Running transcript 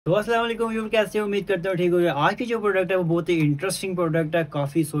तो अस्सलाम वालेकुम व्यूअर, कैसे हो? उम्मीद करता हूँ ठीक हो। आज की जो प्रोडक्ट है वो बहुत ही इंटरेस्टिंग प्रोडक्ट है।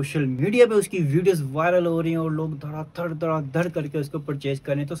 काफ़ी सोशल मीडिया पे उसकी वीडियोस वायरल हो रही हैं और लोग धड़ाधड़ करके उसको परचेज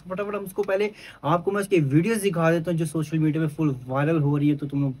कर रहे हैं। तो फटाफट हम उसको पहले आपको मैं उसकी वीडियोस दिखा देता हूँ जो सोशल मीडिया पे फुल वायरल हो रही है। तो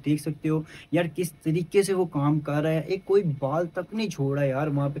तुम लोग देख सकते हो यार किस तरीके से वो काम कर रहा है। एक कोई बाल तक नहीं छोड़ा यार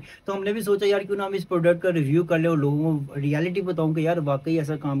वहाँ पे। तो हमने भी सोचा यार क्यों ना हम इस प्रोडक्ट का रिव्यू कर ले और लोगों को रियलिटी बताऊँ कि यार वाकई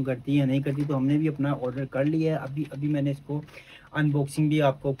ऐसा काम करती है या नहीं करती। तो हमने भी अपना ऑर्डर कर लिया है। अभी अभी मैंने इसको अनबॉक्सिंग भी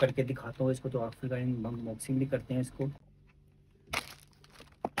आपको करके दिखाता हूँ इसको। तो आखिरकार अनबॉक्सिंग भी करते हैं इसको।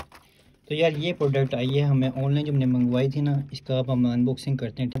 तो यार ये प्रोडक्ट आई है हमें ऑनलाइन, जो हमने मंगवाई थी ना, इसका अब हम अनबॉक्सिंग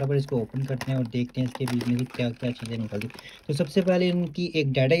करते हैं। फटाफट इसको ओपन करते हैं और देखते हैं इसके बीच में से क्या क्या चीज़ें निकलती। तो सबसे पहले इनकी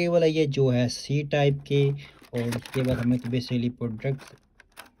एक डाटा केबल आई है जो है सी टाइप के। और उसके बाद हमें तो बेसिकली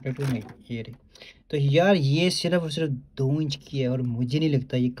प्रोडक्ट नहीं, ये रही। तो यार ये सिर्फ और सिर्फ 2 इंच की है और मुझे नहीं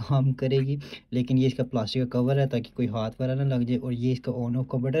लगता ये काम करेगी। लेकिन ये इसका प्लास्टिक का कवर है ताकि कोई हाथ वगैरह ना लग जाए। और ये इसका ऑन ऑफ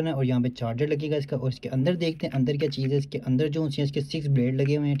का बटन है और यहाँ पे चार्जर लगेगा इसका। और इसके अंदर देखते हैं अंदर क्या चीज़ है। इसके अंदर जो है इसके 6 ब्लेड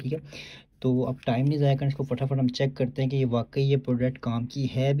लगे हुए हैं, ठीक है। तो अब टाइम नहीं ज़ाया करना, इसको फटाफट हम चेक करते हैं कि ये वाकई ये प्रोडक्ट काम की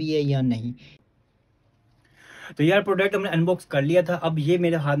है भी है या नहीं। तो यार प्रोडक्ट हमने अनबॉक्स कर लिया था। अब ये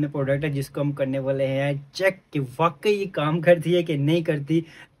मेरे हाथ में प्रोडक्ट है जिसको हम करने वाले हैं चेक कि वाकई ये काम करती है कि नहीं करती।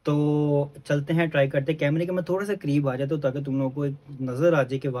 तो चलते हैं, ट्राई करते हैं। कैमरे के मैं थोड़ा सा करीब आ जाता हूँ ताकि तुम लोगों को एक नज़र आ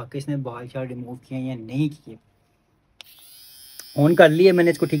जाए कि वाकई इसने बाल शाल रिमूव किए या नहीं किए। ऑन कर लिए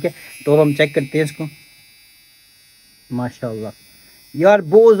मैंने इसको, ठीक है। तो अब हम चेक करते हैं इसको। माशाल्लाह यार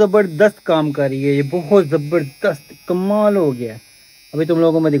बहुत ज़बरदस्त काम कर रही है ये, बहुत ज़बरदस्त कमाल हो गया है। अभी तुम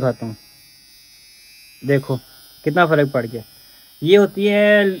लोगों को मैं दिखाता हूँ, देखो कितना फ़र्क पड़ गया। ये होती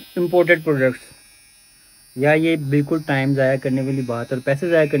है इम्पोर्टेड प्रोडक्ट्स। या ये बिल्कुल टाइम ज़ाया करने वाली बात और पैसे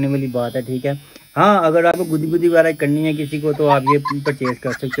ज़ाया करने वाली बात है, ठीक है। हाँ, अगर आपको गुदी गुदी वगैरह करनी है किसी को तो आप ये परचेज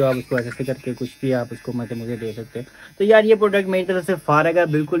कर सकते हो। आप उसको ऐसे करके कुछ भी आप उसको मतलब मुझे दे सकते हो। तो यार ये प्रोडक्ट मेरी तरफ से फारग है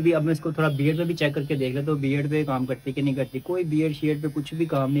बिल्कुल भी। अब मैं इसको थोड़ा बियर्ड पे भी चेक करके देख लेता हूँ, बियर्ड पे काम करती कि नहीं करती। कोई बियर्ड शेड पे कुछ भी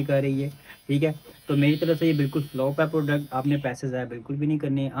काम नहीं कर रही है, ठीक है। तो मेरी तरफ से ये बिल्कुल फ्लॉप है प्रोडक्ट। आपने पैसे ज़ाया बिल्कुल भी नहीं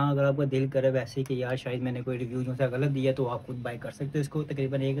करने। हाँ, अगर आपका दिल करे वैसे कि यार शायद मैंने कोई रिव्यू जो सा गलत दिया तो आप खुद बाय कर सकते हो इसको।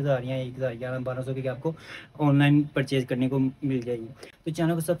 तकरीबन 1000 या 1000 1100 की आपको ऑनलाइन परचेज करने को मिल जाएगी। तो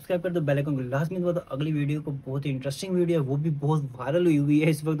चैनल को सब्सक्राइब कर दो, बेल आइकन को लाजमी दबा दो। अगली वीडियो को बहुत ही इंटरेस्टिंग वीडियो है, वो भी बहुत वायरल हुई है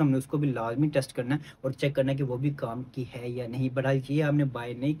इस वक्त। हमने उसको भी लाजमी टेस्ट करना है और चेक करना है कि वो भी काम की है या नहीं। बट ये आपने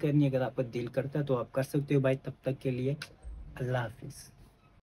बाय नहीं करनी। अगर आपका दिल करता है तो आप कर सकते हो बाय। तब तक के लिए अल्लाह हाफिज़।